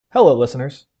Hello,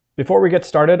 listeners. Before we get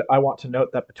started, I want to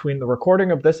note that between the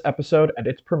recording of this episode and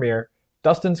its premiere,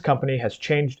 Dustin's company has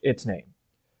changed its name.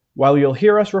 While you'll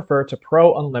hear us refer to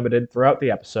Pro Unlimited throughout the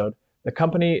episode, the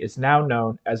company is now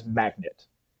known as Magnit.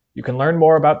 You can learn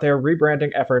more about their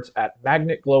rebranding efforts at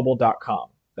magnitglobal.com.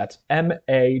 That's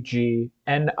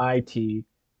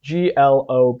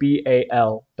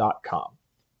magnitglobal.com.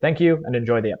 Thank you and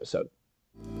enjoy the episode.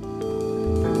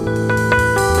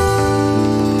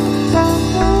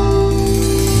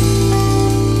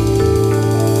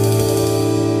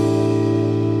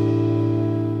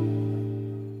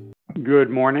 Good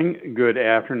morning, good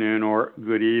afternoon, or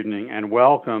good evening, and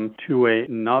welcome to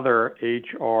another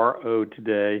HRO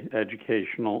Today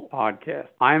educational podcast.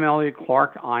 I'm Elliot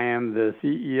Clark. I am the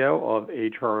CEO of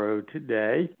HRO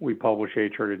Today. We publish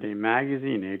HR Today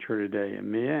Magazine, HR Today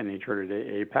EMEA, and HR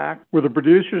Today APAC. We're the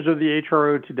producers of the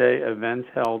HRO Today events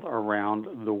held around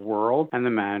the world and the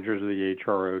managers of the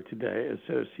HRO Today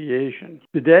Association.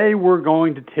 Today, we're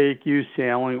going to take you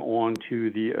sailing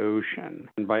onto the ocean.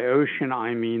 And by ocean,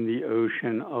 I mean the ocean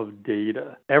of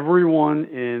data. Everyone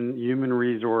in human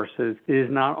resources is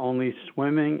not only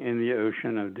swimming in the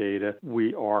ocean of data,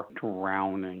 we are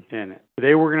drowning in it.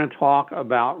 Today we're going to talk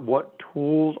about what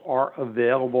tools are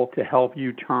available to help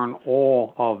you turn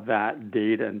all of that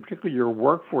data, and particularly your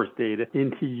workforce data,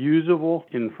 into usable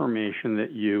information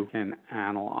that you can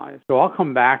analyze. So I'll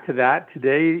come back to that.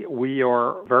 Today we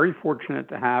are very fortunate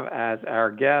to have as our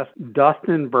guest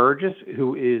Dustin Burgess,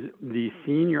 who is the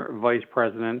Senior Vice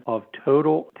President of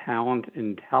Total Talent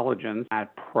Intelligence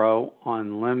at Pro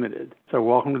Unlimited. So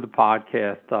welcome to the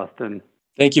podcast, Dustin.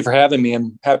 Thank you for having me.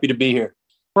 I'm happy to be here.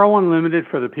 Pro Unlimited,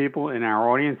 for the people in our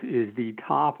audience, is the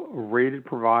top-rated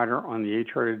provider on the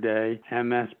HR Today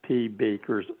MSP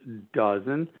Baker's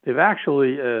Dozen. They've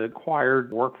actually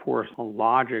acquired Workforce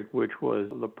Logic, which was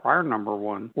the prior number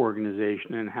one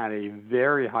organization, and had a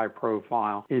very high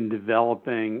profile in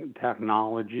developing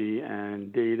technology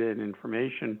and data and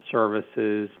information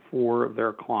services for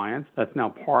their clients. That's now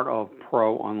part of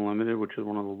Pro Unlimited, which is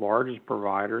one of the largest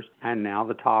providers, and now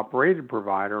the top-rated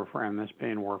provider for MSP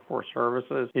and workforce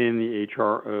services in the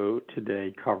HRO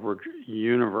Today coverage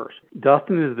universe.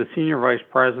 Dustin is the Senior Vice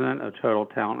President of Total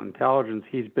Talent Intelligence.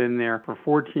 He's been there for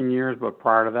 14 years, but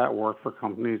prior to that worked for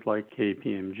companies like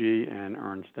KPMG and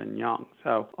Ernst & Young.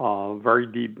 So a very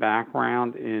deep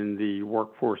background in the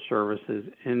workforce services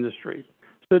industry.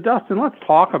 So Dustin, let's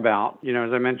talk about,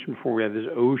 as I mentioned before, we have this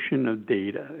ocean of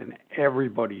data and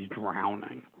everybody's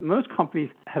drowning. Most companies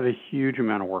have a huge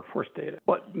amount of workforce data,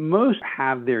 but most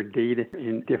have their data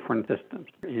in different systems,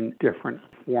 in different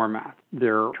formats.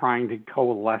 They're trying to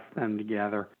coalesce them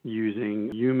together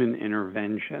using human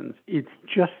interventions. It's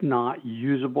just not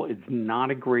usable. It's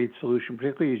not a great solution,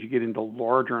 particularly as you get into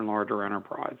larger and larger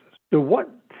enterprises. So what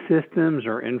systems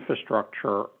or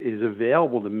infrastructure is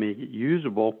available to make it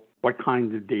usable? What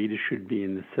kinds of data should be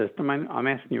in the system? I'm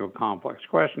asking you a complex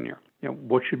question here.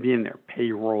 What should be in there?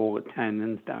 Payroll,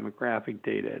 attendance, demographic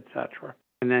data, etc.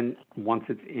 And then once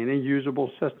it's in a usable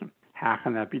system, how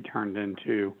can that be turned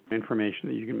into information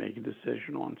that you can make a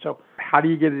decision on? So how do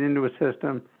you get it into a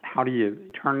system? How do you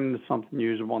turn it into something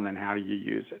usable? And then how do you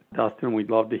use it? Dustin, we'd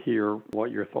love to hear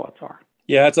what your thoughts are.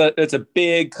 Yeah, it's a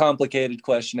big, complicated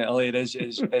question, Elliot. As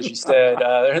you said,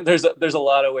 there's a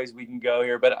lot of ways we can go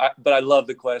here, but I love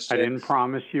the question. I didn't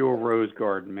promise you a rose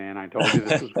garden, man. I told you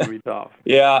this was going to be tough.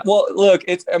 Yeah, well, look,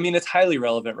 it's highly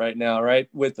relevant right now, right?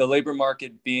 With the labor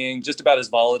market being just about as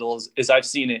volatile as I've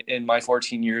seen it in my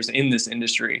 14 years in this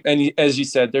industry. And as you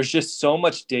said, there's just so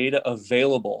much data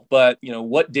available, but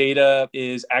what data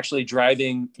is actually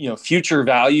driving future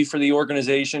value for the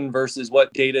organization versus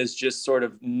what data is just sort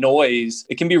of noise.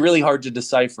 It can be really hard to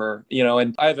decipher,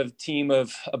 and I have a team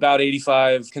of about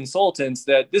 85 consultants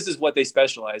that this is what they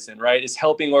specialize in, right? Is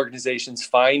helping organizations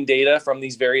find data from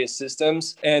these various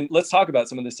systems. And let's talk about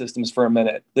some of the systems for a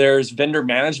minute. There's vendor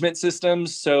management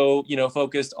systems, so,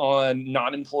 focused on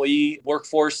non-employee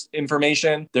workforce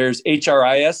information. There's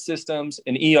HRIS systems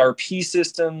and ERP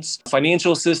systems,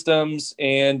 financial systems,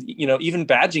 and, even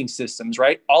badging systems,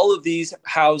 right? All of these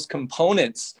house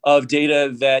components of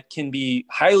data that can be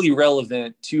highly relevant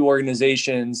to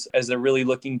organizations as they're really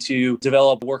looking to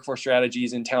develop workforce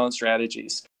strategies and talent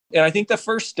strategies. And I think the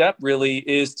first step really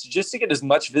is to get as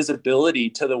much visibility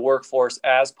to the workforce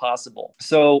as possible.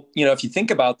 So, if you think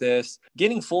about this,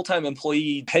 getting full-time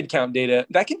employee headcount data,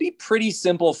 that can be pretty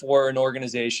simple for an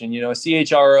organization. A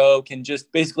CHRO can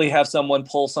just basically have someone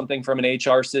pull something from an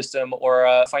HR system or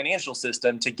a financial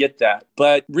system to get that.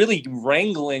 But really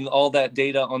wrangling all that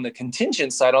data on the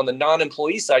contingent side, on the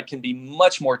non-employee side, can be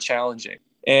much more challenging.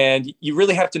 And you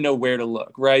really have to know where to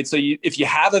look, right? So if you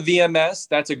have a VMS,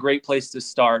 that's a great place to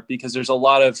start because there's a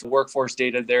lot of workforce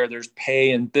data there. There's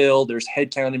pay and bill, there's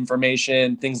headcount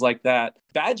information, things like that.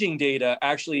 Badging data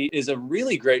actually is a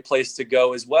really great place to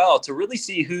go as well to really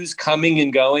see who's coming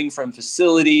and going from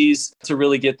facilities to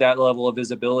really get that level of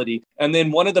visibility. And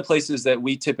then one of the places that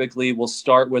we typically will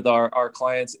start with our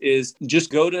clients is just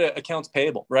go to accounts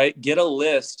payable, right? Get a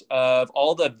list of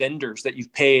all the vendors that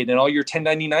you've paid and all your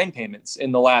 1099 payments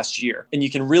in the last year. And you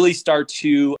can really start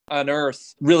to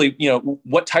unearth really,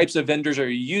 what types of vendors are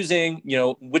you using,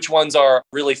 which ones are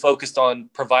really focused on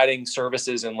providing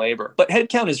services and labor. But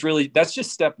headcount is really, that's just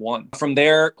step one. From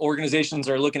there, organizations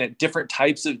are looking at different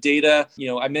types of data.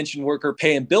 I mentioned worker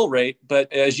pay and bill rate,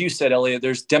 but as you said, Elliot,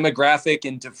 there's demographic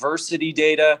and diversity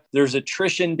data. There's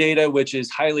attrition data, which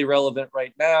is highly relevant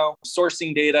right now,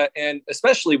 sourcing data, and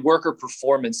especially worker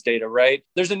performance data, right?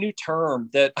 There's a new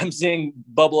term that I'm seeing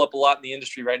bubble up a lot in the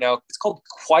industry right now. It's called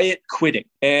quiet quitting.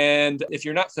 And if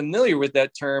you're not familiar with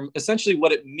that term, essentially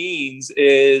what it means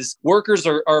is workers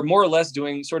are more or less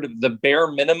doing sort of the bare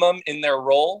minimum in their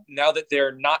role now that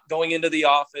they're not going into the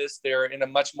office. They're in a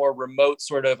much more remote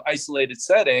sort of isolated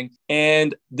setting.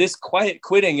 And this quiet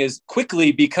quitting is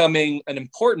quickly becoming an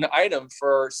important item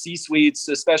for C-suites,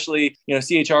 especially,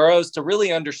 CHROs, to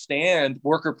really understand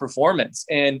worker performance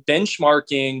and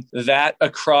benchmarking that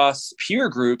across peer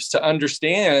groups to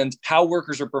understand how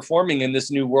workers are performing in this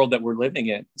new world that we're living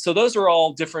in. So those are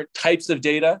all different types of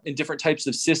data and different types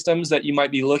of systems that you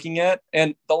might be looking at.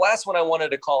 And the last one I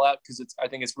wanted to call out, because I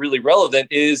think it's really relevant,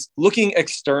 is looking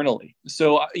externally.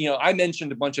 So, I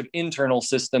mentioned a bunch of internal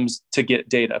systems to get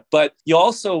data, but you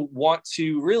also want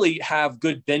to really have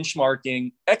good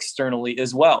benchmarking externally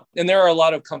as well. And there are a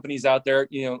lot of companies out there,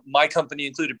 my company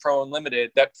included Pro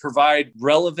Unlimited, that provide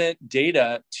relevant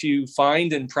data to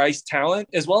find and price talent,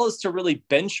 as well as to really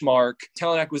benchmark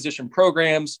talent acquisition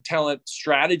programs, talent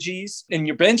strategies, and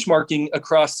you're benchmarking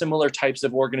across similar types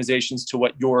of organizations to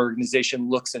what your organization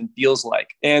looks and feels like.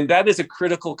 And that is a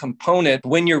critical component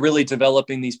when you're really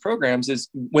developing these programs. Is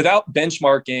without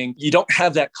benchmarking, you don't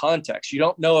have that context. You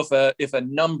don't know if a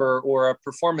number or a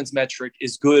performance metric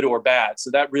is good or bad.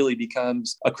 So that really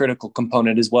becomes a critical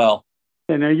component as well.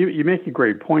 And you make a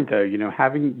great point, though.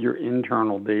 Having your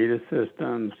internal data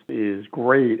systems is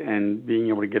great, and being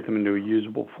able to get them into a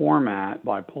usable format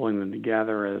by pulling them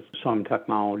together, as some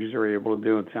technologies are able to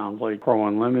do. It sounds like Pro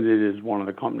Unlimited is one of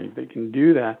the companies that can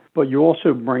do that. But you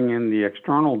also bring in the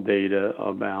external data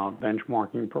about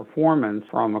benchmarking performance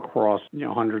from across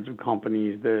hundreds of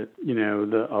companies that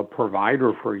a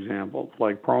provider, for example,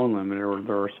 like Pro Unlimited, or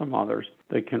there are some others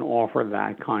that can offer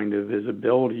that kind of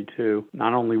visibility to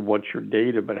not only what's your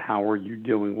data, but how are you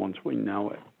doing once we know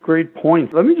it. Great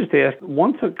point. Let me just ask,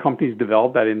 once a company's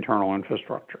developed that internal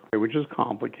infrastructure, which is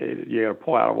complicated, you got to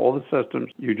pull out of all the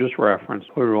systems you just referenced,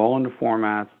 put it all into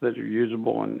formats that are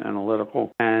usable and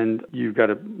analytical, and you've got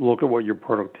to look at what your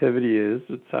productivity is,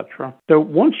 et cetera. So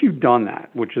once you've done that,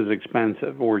 which is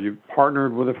expensive, or you've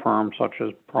partnered with a firm such as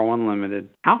Pro Unlimited,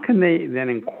 how can they then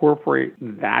incorporate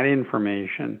that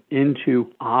information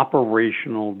into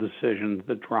operational decisions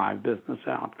that drive business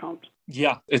outcomes?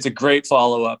 Yeah, it's a great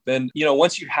follow-up. And,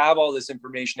 once you have all this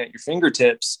information at your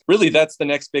fingertips, really that's the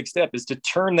next big step, is to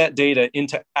turn that data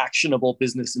into actionable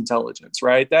business intelligence,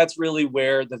 right? That's really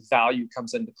where the value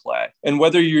comes into play. And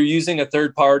whether you're using a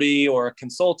third party or a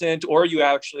consultant, or you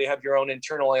actually have your own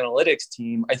internal analytics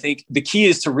team, I think the key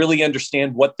is to really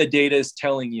understand what the data is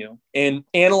telling you and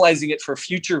analyzing it for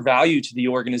future value to the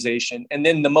organization. And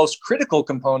then the most critical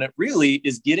component really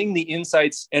is getting the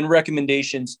insights and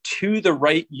recommendations to the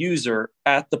right user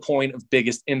at the point of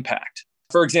biggest impact.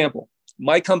 For example,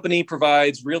 my company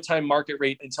provides real-time market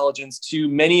rate intelligence to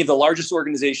many of the largest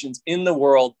organizations in the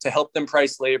world to help them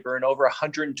price labor in over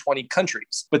 120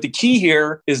 countries. But the key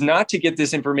here is not to get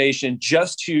this information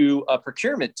just to a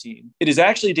procurement team. It is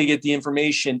actually to get the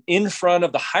information in front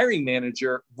of the hiring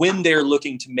manager when they're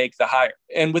looking to make the hire.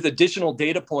 And with additional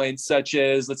data points such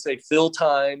as, let's say, fill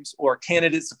times or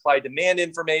candidate supply demand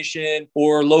information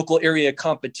or local area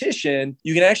competition,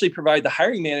 you can actually provide the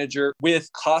hiring manager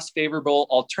with cost favorable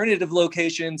alternative locations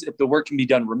if the work can be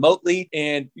done remotely,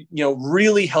 and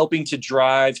really helping to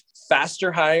drive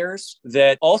faster hires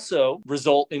that also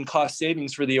result in cost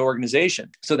savings for the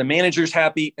organization. So the manager's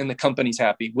happy and the company's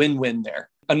happy. Win-win there.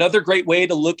 Another great way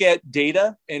to look at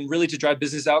data and really to drive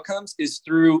business outcomes is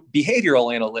through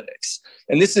behavioral analytics.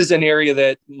 And this is an area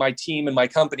that my team and my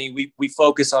company, we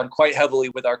focus on quite heavily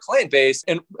with our client base.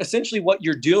 And essentially what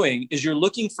you're doing is you're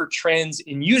looking for trends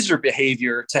in user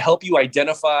behavior to help you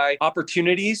identify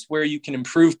opportunities where you can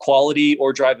improve quality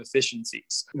or drive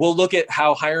efficiencies. We'll look at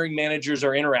how hiring managers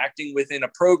are interacting within a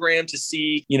program to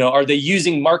see, are they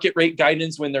using market rate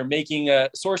guidance when they're making a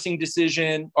sourcing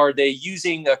decision? Are they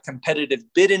using a competitive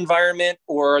bid environment,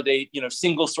 or are they,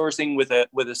 single sourcing with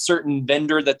a certain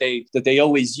vendor that they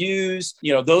always use?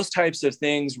 Those types of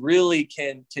things really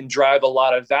can drive a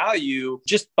lot of value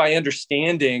just by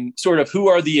understanding sort of who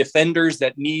are the offenders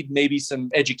that need maybe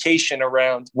some education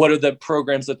around what are the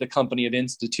programs that the company have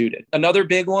instituted. Another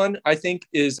big one, I think,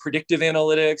 is predictive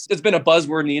analytics. It's been a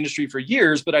buzzword in the industry for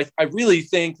years, but I really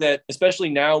think that especially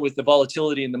now with the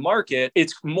volatility in the market,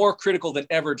 it's more critical than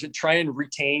ever to try and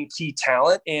retain key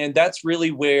talent. And that's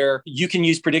really where you can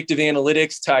use predictive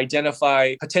analytics to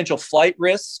identify potential flight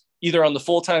risks, either on the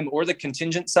full-time or the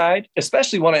contingent side.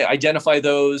 Especially want to identify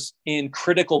those in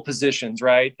critical positions,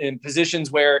 right? In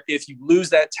positions where if you lose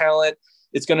that talent,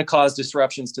 it's going to cause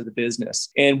disruptions to the business.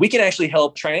 And we can actually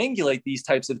help triangulate these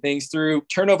types of things through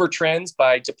turnover trends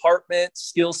by department,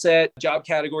 skill set, job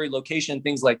category, location,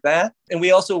 things like that. And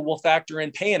we also will factor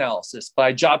in pay analysis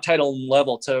by job title and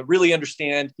level to really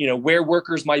understand, where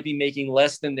workers might be making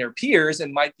less than their peers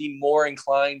and might be more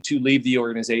inclined to leave the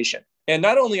organization. And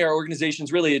not only are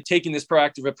organizations really taking this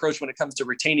proactive approach when it comes to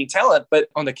retaining talent, but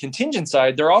on the contingent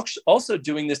side, they're also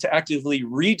doing this to actively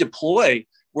redeploy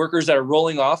workers that are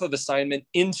rolling off of assignment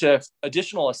into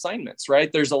additional assignments,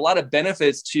 right? There's a lot of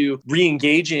benefits to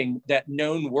re-engaging that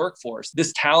known workforce.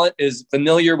 This talent is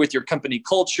familiar with your company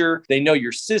culture. They know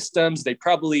your systems.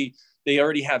 They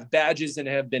already have badges and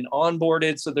have been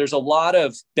onboarded. So there's a lot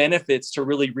of benefits to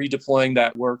really redeploying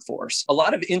that workforce. A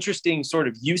lot of interesting sort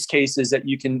of use cases that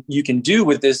you can do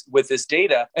with this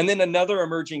data. And then another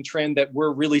emerging trend that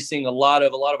we're really seeing a lot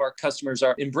of our customers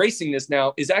are embracing this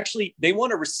now is actually they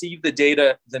want to receive the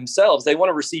data themselves. They want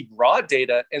to receive raw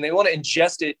data and they want to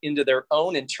ingest it into their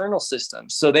own internal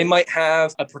systems. So they might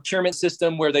have a procurement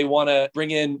system where they want to bring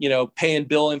in, pay and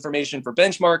bill information for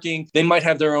benchmarking. They might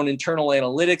have their own internal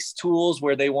analytics tools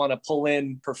where they want to pull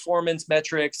in performance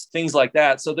metrics, things like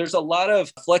that. So there's a lot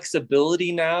of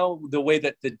flexibility now, the way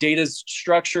that the data is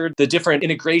structured, the different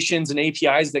integrations and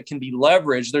APIs that can be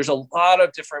leveraged. There's a lot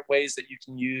of different ways that you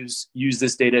can use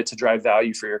this data to drive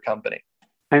value for your company.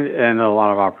 And a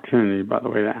lot of opportunity, by the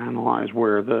way, to analyze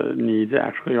where the needs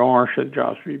actually are. Should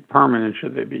jobs be permanent?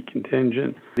 Should they be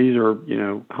contingent? These are,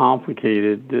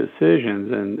 complicated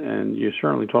decisions, and you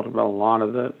certainly talked about a lot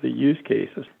of the use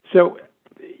cases. So,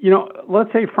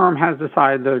 let's say a firm has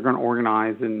decided they're going to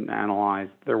organize and analyze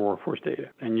their workforce data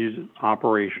and use it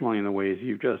operationally in the ways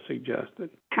you've just suggested.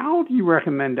 How do you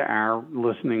recommend to our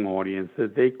listening audience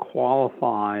that they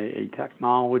qualify a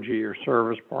technology or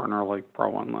service partner like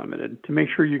Pro Unlimited to make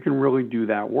sure you can really do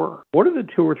that work? What are the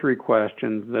 2 or 3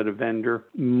 questions that a vendor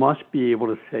must be able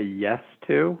to say yes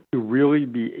to really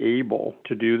be able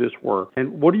to do this work?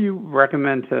 And what do you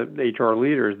recommend to HR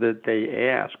leaders that they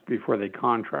ask before they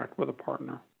contract with a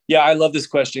partner? Yeah, I love this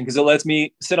question because it lets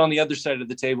me sit on the other side of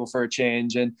the table for a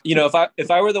change. And, if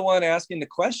I were the one asking the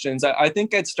questions, I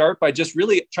think I'd start by just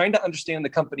really trying to understand the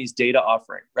company's data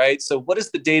offering, right? So what is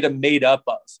the data made up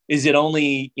of? Is it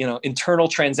only, internal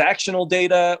transactional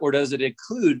data, or does it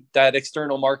include that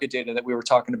external market data that we were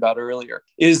talking about earlier?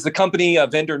 Is the company a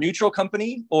vendor neutral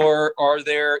company, or are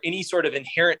there any sort of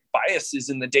inherent biases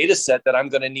in the data set that I'm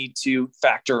going to need to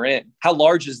factor in? How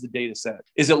large is the data set?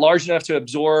 Is it large enough to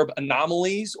absorb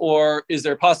anomalies? Or is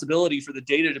there a possibility for the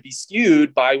data to be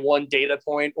skewed by one data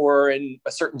point or in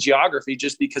a certain geography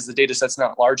just because the data set's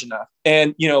not large enough?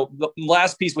 And, the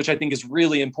last piece, which I think is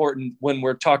really important when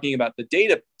we're talking about the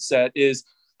data set, is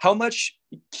how much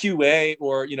QA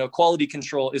or, quality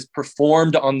control is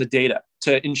performed on the data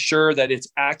to ensure that it's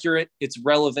accurate, it's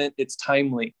relevant, it's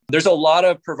timely. There's a lot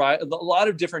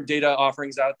of different data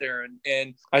offerings out there.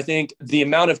 And I think the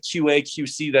amount of QA,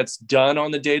 QC that's done on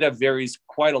the data varies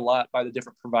quite a lot by the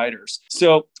different providers.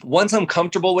 So once I'm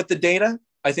comfortable with the data,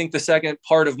 I think the second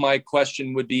part of my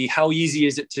question would be, how easy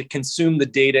is it to consume the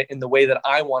data in the way that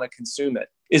I want to consume it?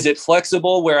 Is it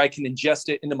flexible where I can ingest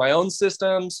it into my own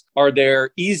systems? Are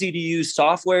there easy to use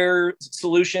software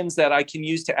solutions that I can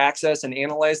use to access and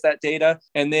analyze that data?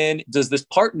 And then does this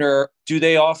partner, do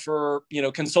they offer,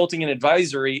 consulting and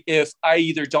advisory if I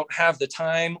either don't have the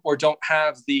time or don't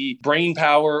have the brain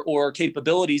power or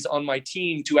capabilities on my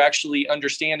team to actually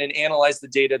understand and analyze the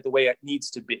data the way it needs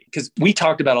to be? Because we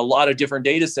talked about a lot of different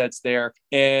data sets there,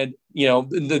 and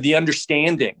the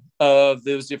understanding of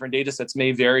those different data sets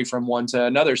may vary from one to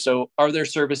another. So are there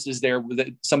services there that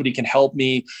somebody can help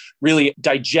me really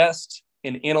digest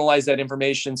and analyze that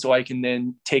information so I can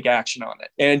then take action on it?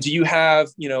 And do you have,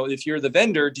 if you're the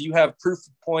vendor, do you have proof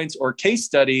points or case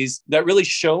studies that really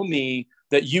show me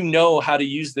that you know how to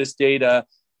use this data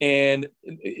and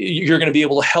you're going to be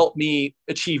able to help me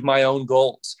achieve my own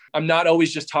goals? I'm not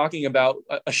always just talking about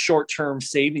a short-term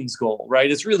savings goal,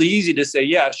 right? It's really easy to say,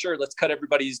 yeah, sure, let's cut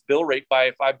everybody's bill rate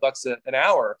by $5 an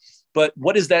hour. But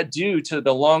what does that do to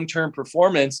the long-term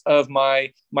performance of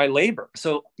my labor?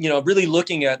 So, really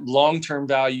looking at long-term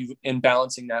value and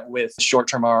balancing that with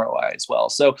short-term ROI as well.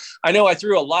 So I know I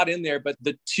threw a lot in there, but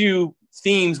the two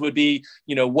themes would be,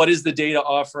 what is the data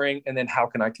offering, and then how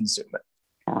can I consume it?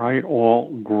 All right, all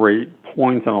great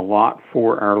points and a lot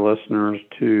for our listeners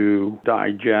to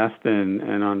digest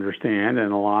and understand,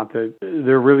 and a lot that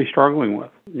they're really struggling with.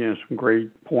 Some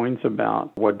great points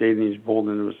about what data needs to pulled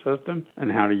into a system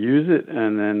and how to use it,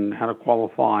 and then how to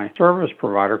qualify service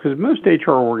provider. Because most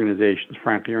HR organizations,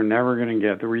 frankly, are never going to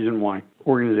get the reason why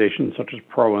organizations such as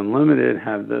Pro Unlimited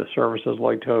have the services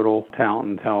like Total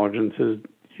Talent Intelligence is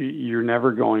you're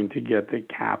never going to get the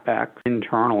CapEx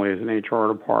internally as an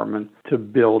HR department to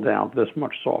build out this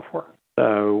much software.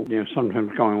 So,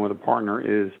 sometimes going with a partner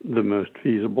is the most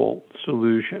feasible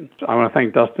solution. So I want to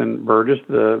thank Dustin Burgess,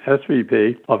 the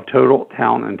SVP of Total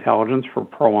Talent Intelligence for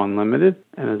Pro Unlimited.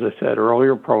 And as I said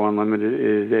earlier, Pro Unlimited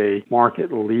is a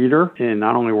market leader in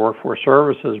not only workforce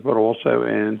services, but also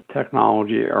in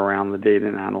technology around the data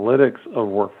and analytics of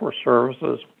workforce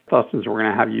services. Dustin, so we're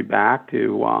going to have you back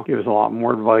to give us a lot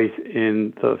more advice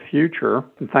in the future.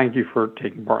 And thank you for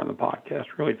taking part in the podcast.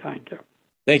 Really, thank you.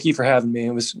 Thank you for having me.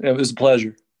 It was a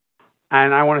pleasure.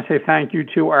 And I want to say thank you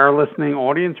to our listening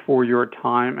audience for your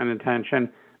time and attention.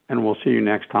 And we'll see you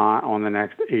next time on the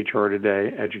next HR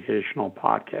Today educational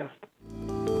podcast.